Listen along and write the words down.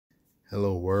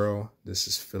Hello world, this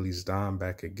is Philly's Don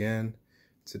back again.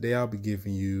 Today I'll be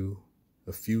giving you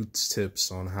a few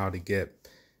tips on how to get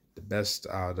the best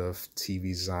out of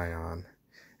TV Zion.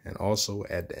 And also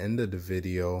at the end of the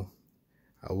video,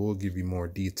 I will give you more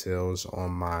details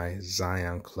on my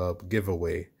ZionClub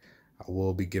giveaway. I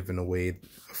will be giving away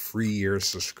a free year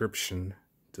subscription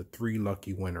to 3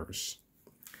 lucky winners.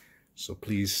 So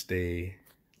please stay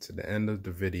to the end of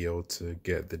the video to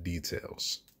get the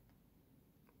details.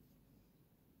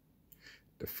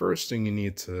 The first thing you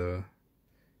need to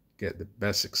get the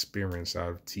best experience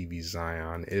out of TV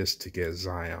Zion is to get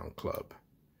ZionClub.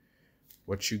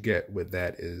 What you get with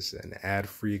that is an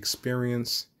ad-free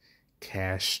experience,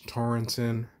 cache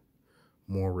torrenting,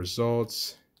 more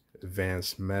results,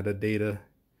 advanced metadata,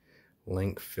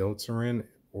 link filtering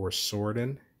or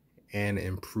sorting, and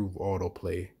improved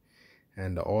autoplay.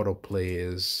 And the autoplay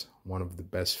is one of the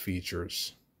best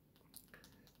features.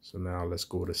 So now let's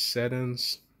go to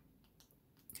settings.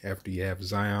 After you have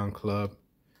ZionClub,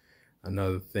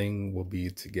 another thing will be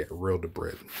to get Real to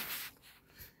Brid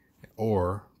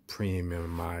or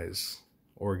premiumize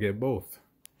or get both.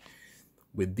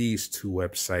 With these two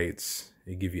websites,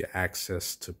 they give you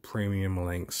access to premium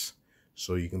links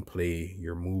so you can play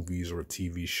your movies or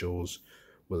TV shows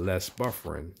with less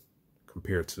buffering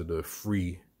compared to the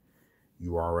free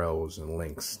URLs and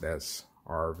links that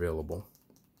are available.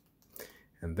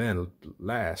 And then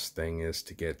last thing is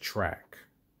to get Track.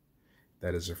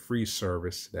 That is a free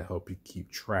service that helps you keep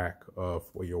track of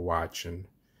what you're watching,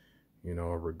 you know,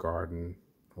 regarding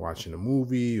watching a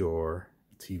movie or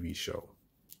a TV show.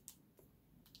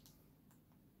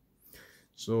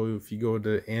 So if you go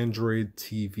to Android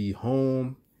TV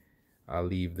Home, I'll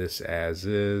leave this as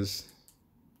is.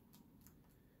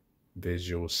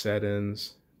 Visual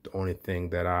settings. The only thing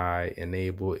that I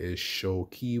enable is show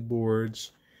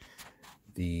keyboards.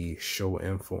 The show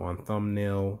info on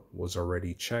thumbnail was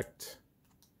already checked.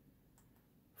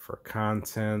 For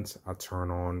content, I turn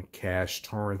on cache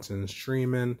torrenting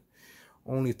streaming.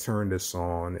 Only turn this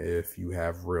on if you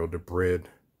have Real to Brid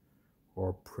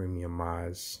or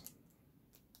premiumize.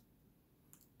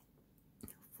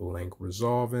 For link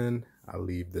resolving, I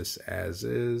leave this as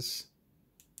is.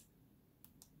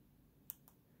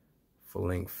 For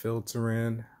link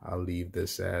filtering, I'll leave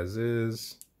this as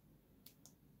is.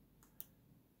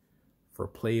 For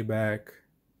playback,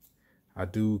 I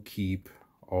do keep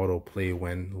autoplay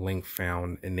when link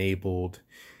found enabled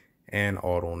and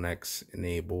auto next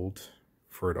enabled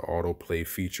for the autoplay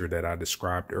feature that I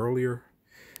described earlier.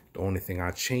 The only thing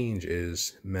I change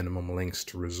is minimum links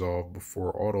to resolve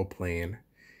before autoplaying.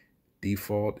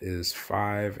 Default is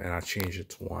 5 and I change it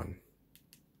to 1.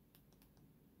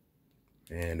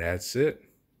 And that's it.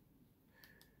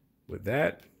 With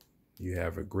that, you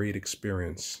have a great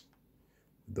experience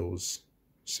with those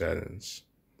settings.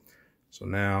 So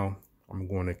now I'm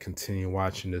going to continue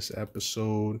watching this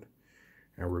episode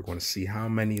and we're going to see how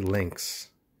many links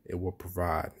it will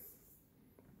provide.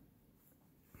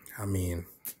 I mean,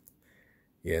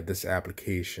 yeah, this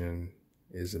application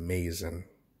is amazing.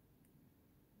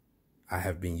 I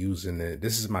have been using it.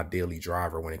 This is my daily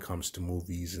driver when it comes to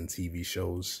movies and TV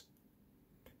shows.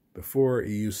 Before it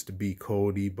used to be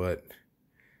Kodi, but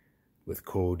with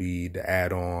Kodi, the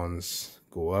add-ons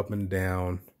go up and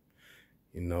down.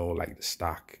 You know, like the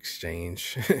stock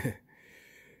exchange.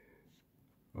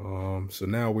 So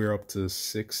now we're up to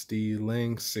 60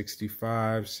 links,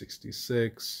 65,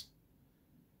 66.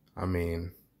 I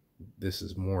mean, this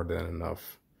is more than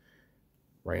enough.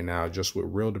 Right now, just with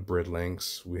Real to Brid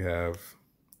links, we have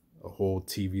a whole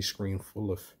TV screen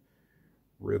full of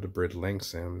Real to Brid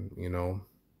links, and, you know,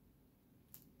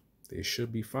 they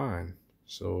should be fine.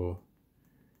 So,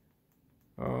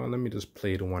 let me just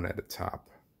play the one at the top.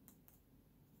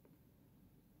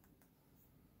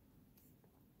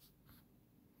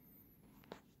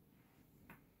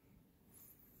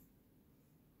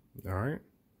 All right,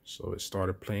 so it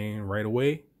started playing right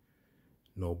away,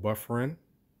 no buffering.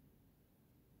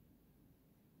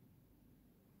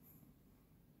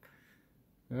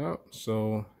 Yep,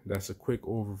 so that's a quick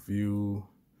overview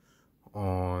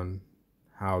on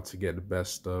how to get the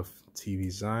best of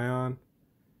TV Zion.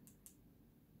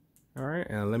 All right,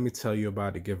 and let me tell you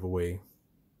about the giveaway.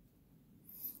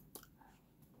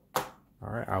 All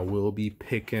right, I will be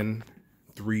picking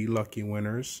 3 lucky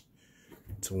winners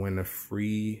to win a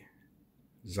free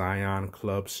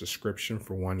ZionClub subscription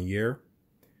for 1 year.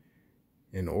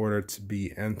 In order to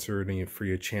be entered and for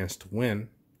your chance to win,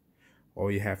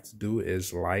 all you have to do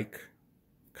is like,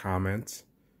 comment,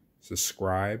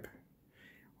 subscribe.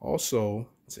 Also,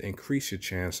 to increase your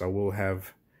chance, I will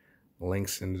have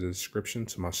links in the description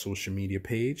to my social media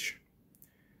page.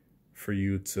 for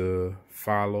you to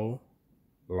follow,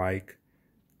 like,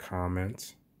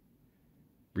 comment,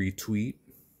 retweet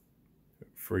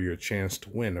for your chance to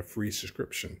win a free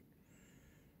subscription.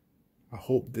 I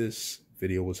hope this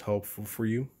video was helpful for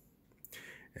you.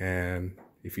 And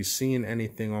if you're seeing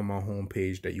anything on my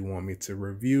homepage that you want me to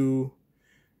review,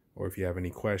 or if you have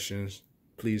any questions,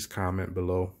 please comment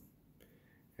below,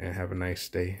 and have a nice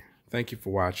day. Thank you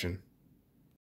for watching.